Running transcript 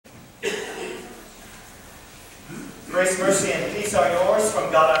Grace, mercy, and peace are yours from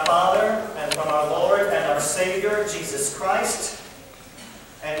God our Father, and from our Lord and our Savior, Jesus Christ.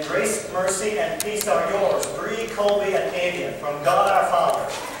 And grace, mercy, and peace are yours, Bree, Colby, and Avian, from God our Father,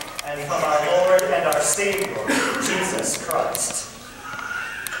 and from our Lord and our Savior, Jesus Christ.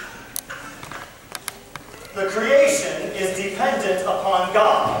 The creation is dependent upon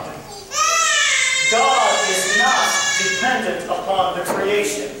God. God is not dependent upon the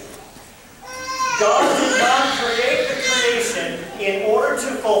creation. God did not create the creation in order to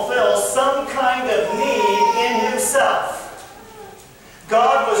fulfill some kind of need in himself.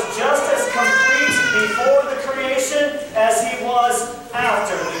 God was just as complete before the creation as he was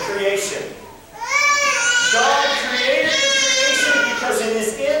after the creation. God created the creation because it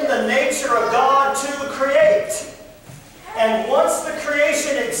is in the nature of God to create. And once the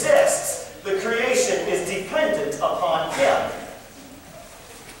creation exists, the creation is dependent upon him.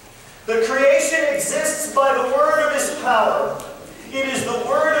 The creation exists by the word of his power. It is the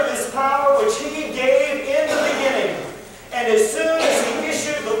word of his power which he gave in the beginning. And as soon as he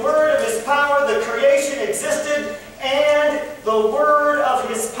issued the word of his power, the creation existed, and the word of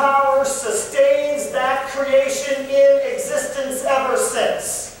his power sustains that creation in existence ever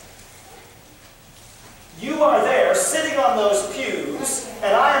since. You are there sitting on those pews,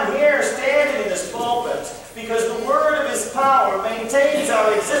 and I am here standing in this pulpit, because the word of his power maintains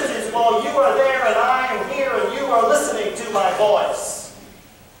our existence while you are there and I am here and you are listening to my voice.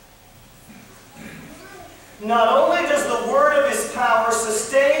 Not only does the word of his power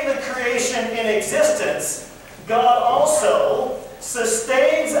sustain the creation in existence, God also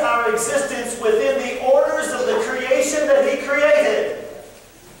sustains our existence within the orders of the creation that he created.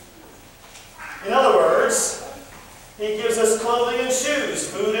 In other words, he gives us clothing and shoes,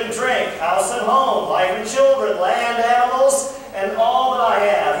 food and drink, house and home, life and children, land, animals, and all that I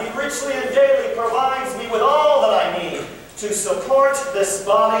have. He richly and daily provides me with all that I need to support this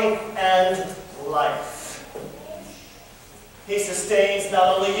body and life. He sustains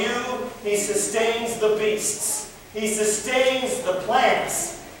not only you, he sustains the beasts. He sustains the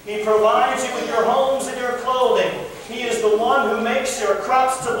plants. He provides you with your homes and your clothing. He is the one who makes your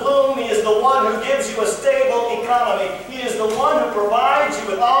crops to bloom. He is the one who gives you a stable economy. He is the one who provides you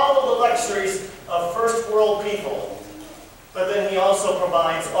with all of the luxuries of first world people. But then he also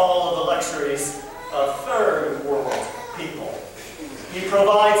provides all of the luxuries of third world people. He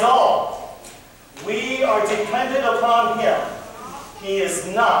provides all. We are dependent upon him. He is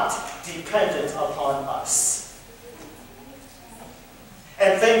not dependent upon us.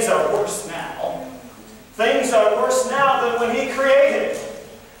 And things are worse now. Things are worse now than when he created.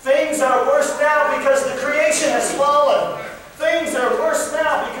 Things are worse now because the creation has fallen. Things are worse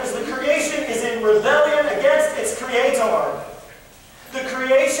now because the creation is in rebellion against its creator. The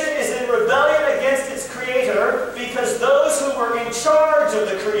creation is in rebellion against its creator because those who were in charge of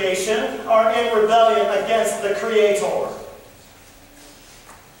the creation are in rebellion against the creator.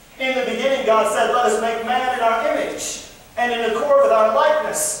 In the beginning, God said, "Let us make man in our image, and in accord with our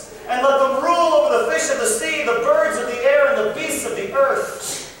likeness, and let them rule over the fish of the sea, the birds of the air, and the beasts of the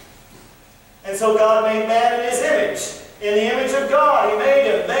earth." And so God made man in his image. In the image of God, he made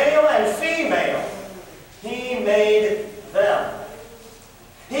him, male and female. He made them.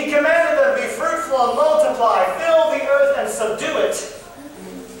 He commanded them to be fruitful and multiply, fill the earth and subdue it.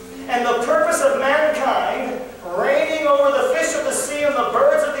 And the purpose of mankind, reigning over the fish of the sea and the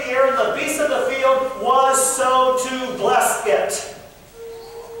birds of the air and the beasts of the field, was so to bless it.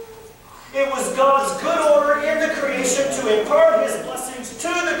 It was God's good order in the creation to impart his blessings to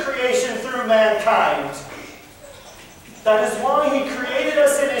the creation through mankind. That is why he created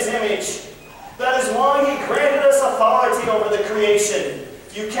us in his image. That is why he granted us authority over the creation.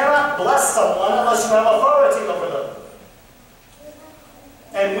 You cannot bless someone unless you have authority over them.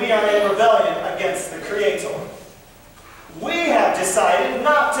 And we are in rebellion against the Creator. We have decided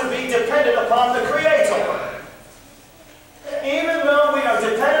not to be dependent upon the Creator. Even though we are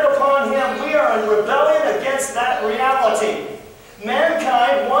dependent upon him, we are in rebellion against that reality.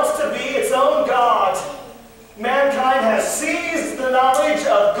 Mankind wants to be its own God. Mankind has seized the knowledge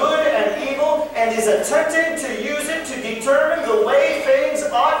of good and evil and is attempting to use it to determine the way things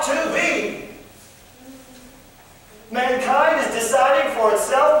ought to be. Mankind is deciding for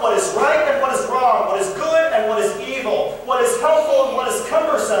itself what is right and what is wrong, what is good and what is evil, what is helpful and what is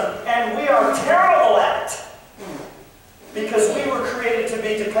cumbersome, and we are terrible at it. Because we were created to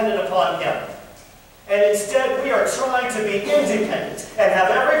be dependent upon him. And instead we are trying to be independent and have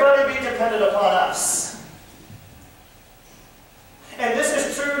everybody be dependent upon us. And this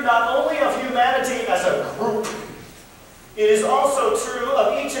is true not only of humanity as a group, it is also true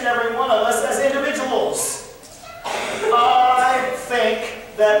of each and every one of us as individuals.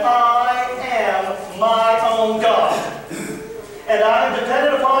 that I am my own God. And I am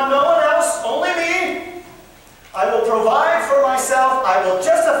dependent upon no one else, only me. I will provide for myself. I will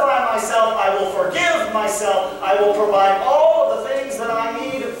justify myself. I will forgive myself. I will provide all of the things that I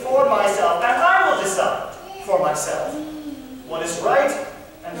need for myself. And I will decide for myself what is right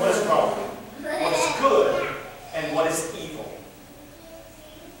and what is wrong, what is good and what is evil.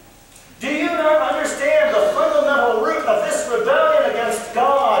 Do you not understand the fundamental root of this rebellion against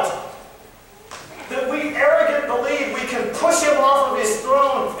God? That we arrogantly believe we can push him off of his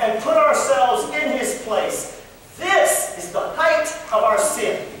throne and put ourselves in his place. This is the height of our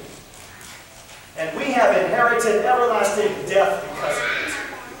sin. And we have inherited everlasting death because of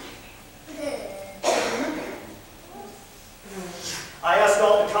it. I ask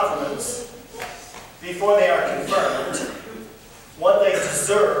all the confirmants, before they are confirmed, what they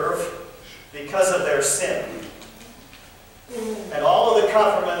deserve because of their sin. And all of the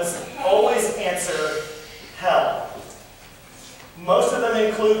confirmants always answer hell. Most of them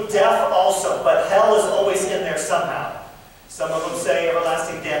include death also, but hell is always in there somehow. Some of them say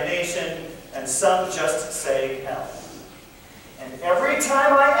everlasting damnation, and some just say hell. And every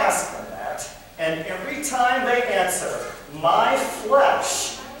time I ask them that, and every time they answer, my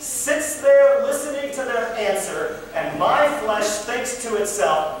flesh sits there listening to their answer, and my flesh thinks to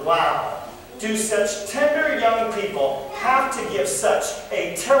itself, wow, do such tender young people have to give such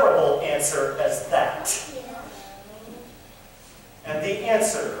a terrible answer as that? And the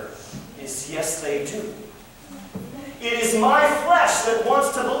answer is yes, they do. It is my flesh that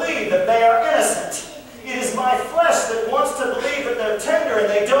wants to believe that they are innocent. It is my flesh that wants to believe that they're tender and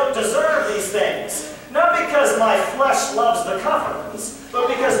they don't deserve these things. Not because my flesh loves the confidence, but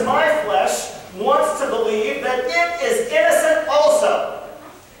because my flesh wants to believe that it is innocent also.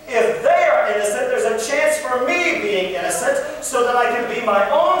 If they are innocent, there's a chance for me being innocent so that I can be my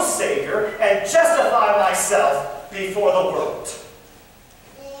own Savior and justify myself before the world.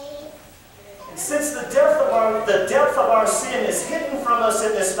 And since the depth of our sin is hidden from us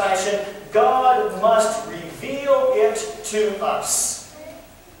in this fashion, God must reveal it to us.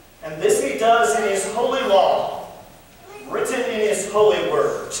 And this he does in his holy law, written in his holy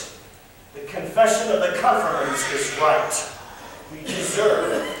word. The confession of the confirmants is right. We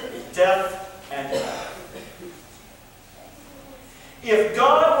deserve death and hell. If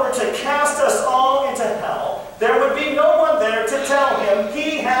God were to cast us all into hell, there would be no one there to tell him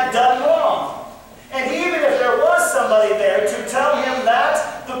he had done wrong. And even if there was somebody there to tell him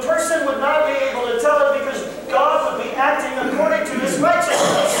that, the person would not be able to tell it because God would be acting according to his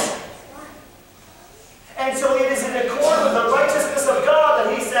righteousness. And so it is in accord with the righteousness of God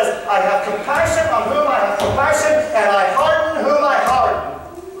that he says, I have compassion on whom I have compassion, and I harden whom I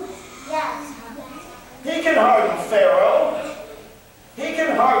harden. Yes. He can harden Pharaoh. He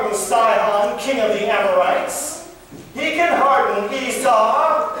can harden Sihon, king of the Amorites. He can harden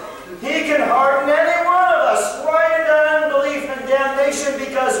Esau. He can harden any one of us right into unbelief and damnation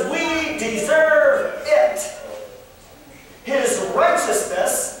because we deserve it. His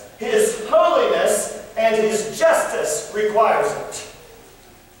righteousness, his holiness, and his justice requires it.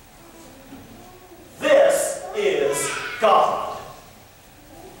 This is God.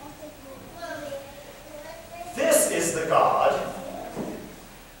 This is the God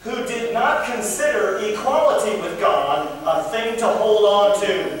who did not consider equality with God a thing to hold on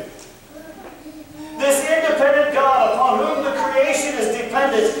to. This independent God upon whom the creation is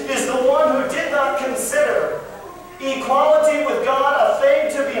dependent is the one who did not consider equality with God a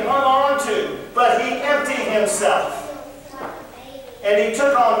thing to be hung on to, but he emptied himself. And he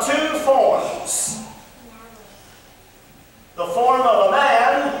took on two forms. The form of a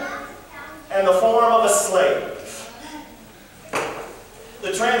man and the form of a slave.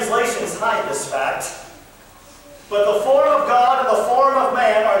 The translations hide this fact, but the form of God and the form of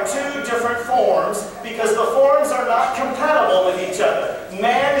man are two different forms because the forms are not compatible with each other.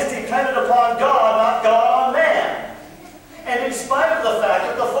 Man is dependent upon God, not God on man. And in spite of the fact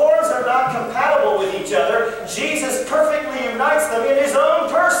that the forms are not compatible with each other, Jesus perfectly unites them in his own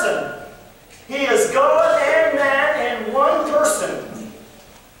person. He is God and man in one person.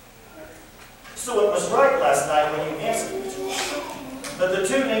 So it was right last night when you answered that the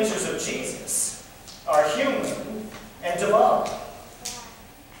two natures of Jesus are human and divine.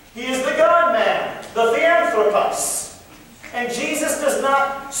 He is the God-man, the Theanthropos. And Jesus does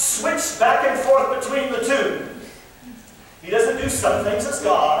not switch back and forth between the two. He doesn't do some things as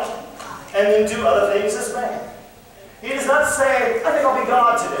God and then do other things as man. He does not say, I think I'll be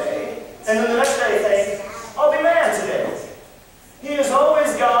God today, and then the next day think, I'll be man today. He is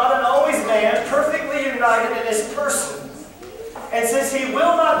always God and always man, perfectly united in his person. And since he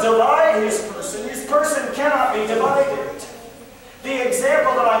will cannot divide his person. His person cannot be divided. The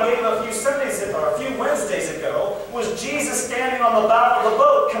example that I gave a few Wednesdays ago was Jesus standing on the bow of the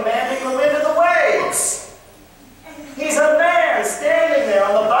boat commanding the wind and the waves. He's a man standing there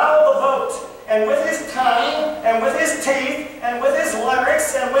on the bow of the boat, and with his tongue, and with his teeth, and with his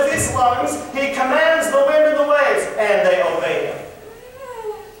larynx, and with his lungs, he commands the wind and the waves, and they obey him.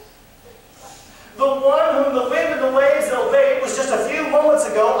 The one whom the wind and the waves obeyed was just a few moments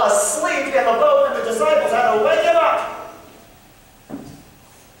ago asleep in the boat, and the disciples had to wake him up.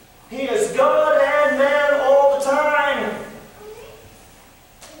 He is God and man all the time.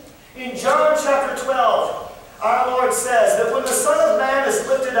 In John chapter 12, our Lord says that when the Son of Man is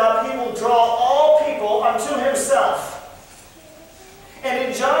lifted up, he will draw all people unto himself. And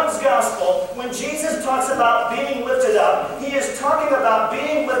in John's Gospel, when Jesus talks about being lifted up, he is talking about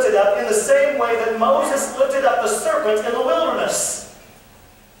being lifted up in the same way that Moses lifted up the serpent in the wilderness.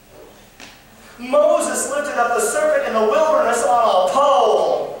 Moses lifted up the serpent in the wilderness on a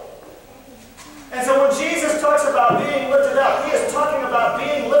pole. And so when Jesus talks about being lifted up, he is talking about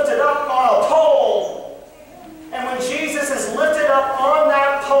being lifted up on a pole. And when Jesus is lifted up on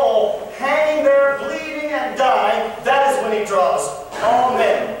that pole, hanging there, bleeding and dying, that is when he draws all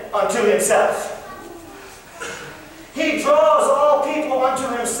men unto himself. He draws all people unto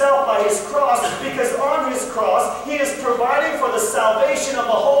himself by his cross, because on his cross he is providing for the salvation of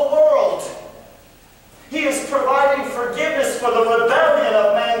the whole world. He is providing forgiveness for the rebellion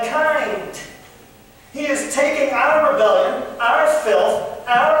of mankind. He is taking our rebellion, our filth,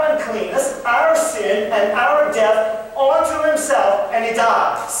 our uncleanness, our sin, and our death onto himself, and he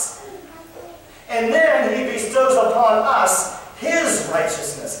dies. And then he bestows upon us his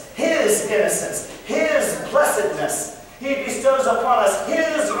righteousness, his innocence, his blessedness. He bestows upon us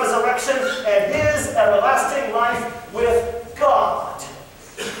his resurrection and his everlasting life with God.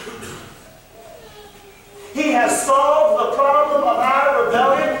 He has solved the problem of our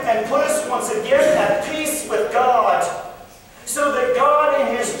rebellion and put us once again at peace with God, so that God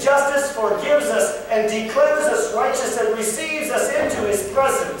in his justice forgives us and declares us righteous and receives us into his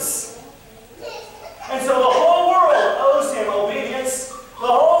presence. And so the whole world owes him obedience. The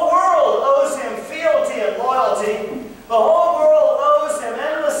whole world owes him fealty and loyalty. The whole world owes him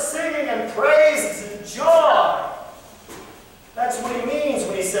endless singing and praise and joy. That's what he means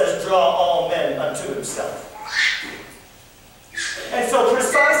when he says, draw all men unto himself. And so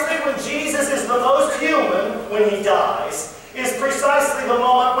precisely when Jesus is the most human, when he dies, is precisely the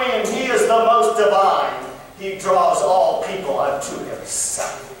moment when he is the most divine. He draws all people unto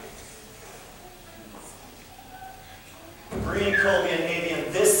himself. Greek, Colby, and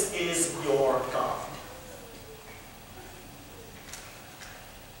Avian, this is your God.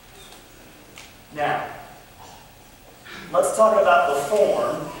 Now, let's talk about the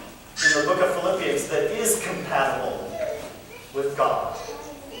form in the book of Philippians that is compatible with God.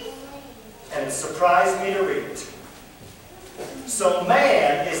 And it surprised me to read it. So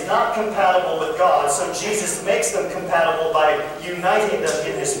man is not compatible with God, so Jesus makes them compatible by uniting them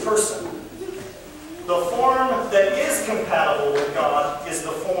in his person. The form that is compatible with God is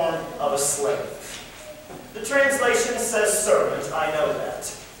the form of a slave. The translation says servant, I know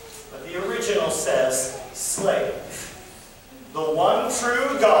that. But the original says slave. The one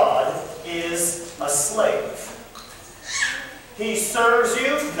true God is a slave. He serves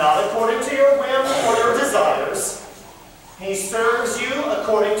you not according to your whim or your desires. He serves you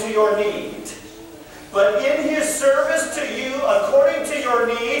according to your need. But in his service to you, according to your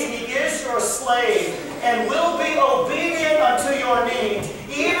need, he is your slave and will be obedient unto your need,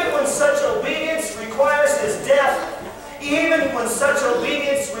 even when such obedience requires his death, even when such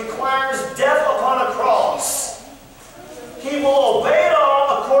obedience requires death upon a cross. He will obey it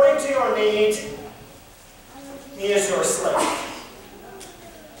all according to your need. He is your slave.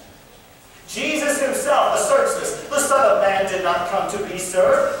 Jesus himself asserts this. The Son of Man did not come to be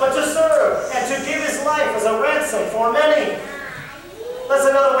served, but to serve, and to give his life as a ransom for many. That's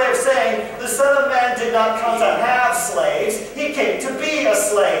another way of saying the Son of Man did not come to have slaves. He came to be a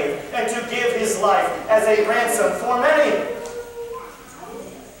slave and to give his life as a ransom for many.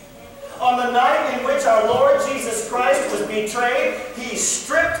 On the night in which our Lord Jesus Christ was betrayed, he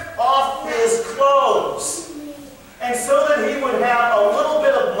stripped off his clothes. And so that he would have a little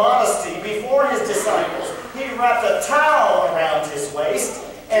bit of modesty before his disciples, he wrapped a towel around his waist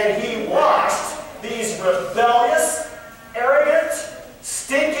and he washed these rebellious, arrogant,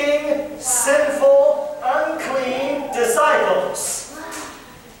 stinking, sinful, unclean disciples.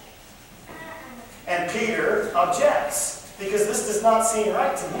 And Peter objects, because this does not seem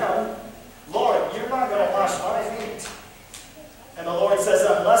right to him. Lord, you're not going to wash my feet. And the Lord says,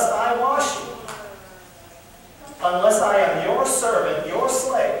 unless I wash you, unless I am your servant, your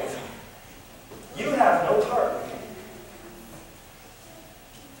slave, you have no part in me.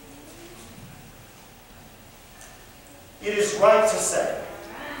 It is right to say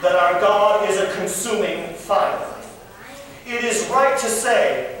that our God is a consuming fire. It is right to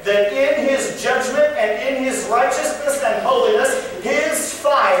say that in His judgment and in His righteousness and holiness, His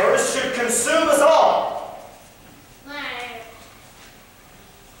fires should consume us all.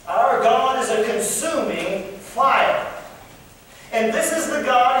 Our God is a consuming fire. And this is the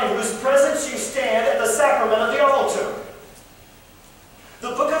God in whose presence you stand at the sacrament of the altar. The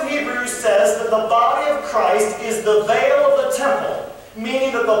book of Hebrews says that the body of Christ is the veil of the temple,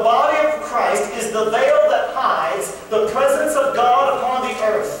 meaning that the body of Christ is the veil that hides the presence of God upon the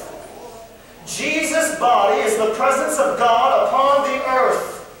earth. Jesus' body is the presence of God upon the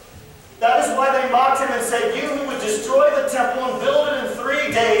earth. That is why they mocked Him and said, you who would destroy the temple and build it in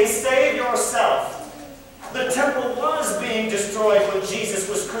 3 days, save yourself. The temple was being destroyed when Jesus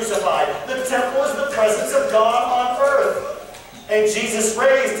was crucified. The temple is the presence of God on earth. And Jesus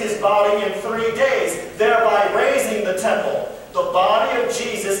raised His body in 3 days, thereby raising the temple. The body of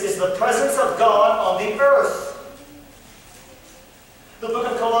Jesus is the presence of God on the earth. The book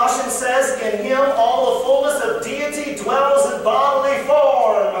of Colossians says, in Him all the fullness of deity dwells in bodily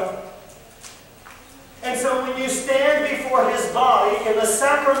form. And so when you stand before His body in the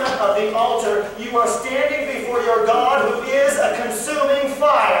sacrament of the altar, you are standing before your God who is a consuming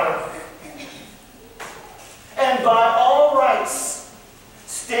fire. And by all rights,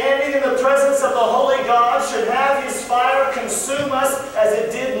 standing in the presence of the holy God should have His fire consume us as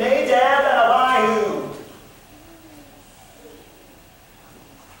it did Nadab and Abihu.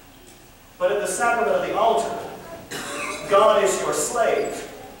 But at the sacrament of the altar, God is your slave,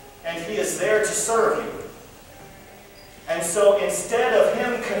 and He is there to serve you. And so instead of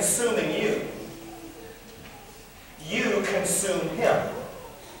Him consuming you, you consume Him.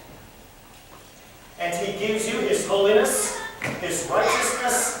 And He gives you His holiness, His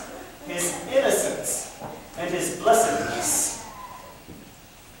righteousness, His innocence, and His blessedness.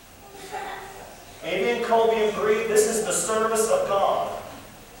 Amen, Colby, and Bree, this is the service of God.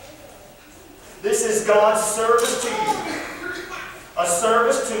 This is God's service to you. A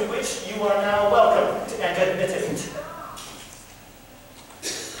service to which you are now welcomed and admitted.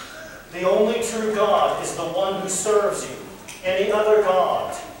 The only true God is the one who serves you. Any other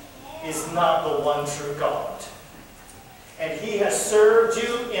God is not the one true God. And He has served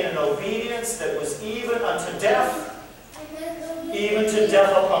you in an obedience that was even unto death, even to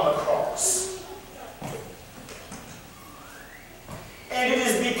death upon the cross. And it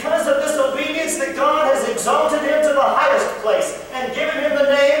is because of this obedience that God has exalted Him to the highest place and given Him the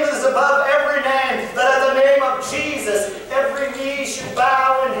name that is above every name, that at the name of Jesus every knee should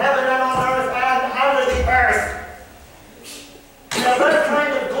bow in heaven and on earth and under the earth. Now that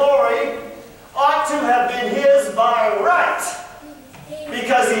kind of glory ought to have been His by right,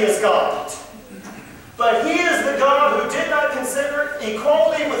 because He is God. But He is the God who did not consider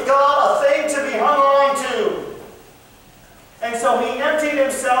equality with God a thing to be hung on to. And so He emptied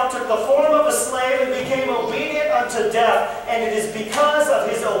Himself, took the form of a slave, and became obedient unto death. And it is because of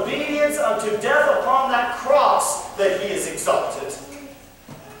His obedience unto death upon that cross that He is exalted.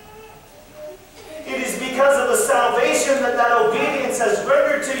 It is because of the salvation that that obedience has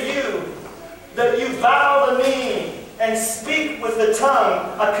rendered to you that you bow the knee and speak with the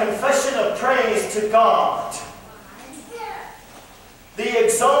tongue a confession of praise to God. The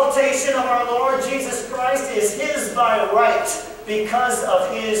exaltation of our Lord Jesus Christ is His by right because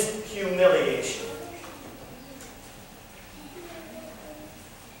of His humiliation.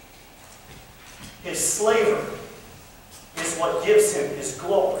 His slavery is what gives Him His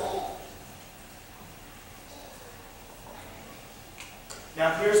glory.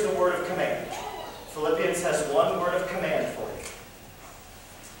 Now here's the word of command. Philippians has one word of command for you.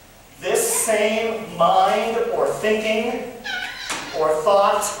 This same mind or thinking or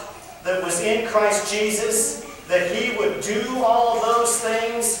thought that was in Christ Jesus, that He would do all of those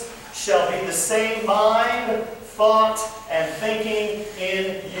things, shall be the same mind, thought, and thinking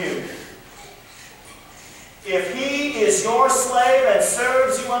in you. If He is your slave and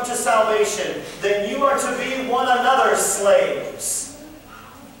serves you unto salvation, then you are to be one another's slaves,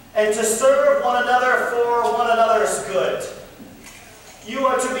 and to serve one another for one another's good. You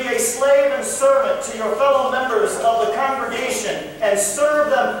are to be a slave and servant to your fellow members of the congregation and serve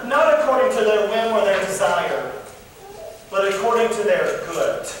them not according to their whim or their desire, but according to their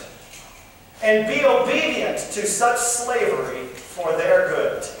good. And be obedient to such slavery for their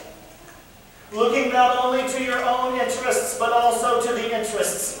good, looking not only to your own interests, but also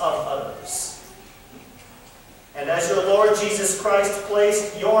of others. And as your Lord Jesus Christ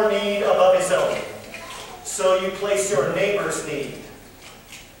placed your need above his own, so you place your neighbor's need,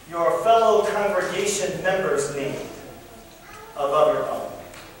 your fellow congregation member's need, above your own.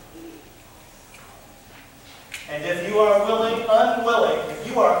 And if you are if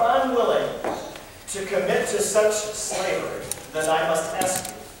you are unwilling to commit to such slavery, then I must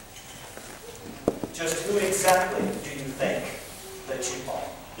ask you, just who exactly do you think that you are?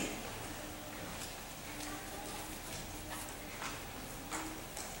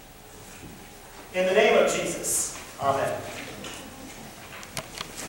 In the name of Jesus, amen.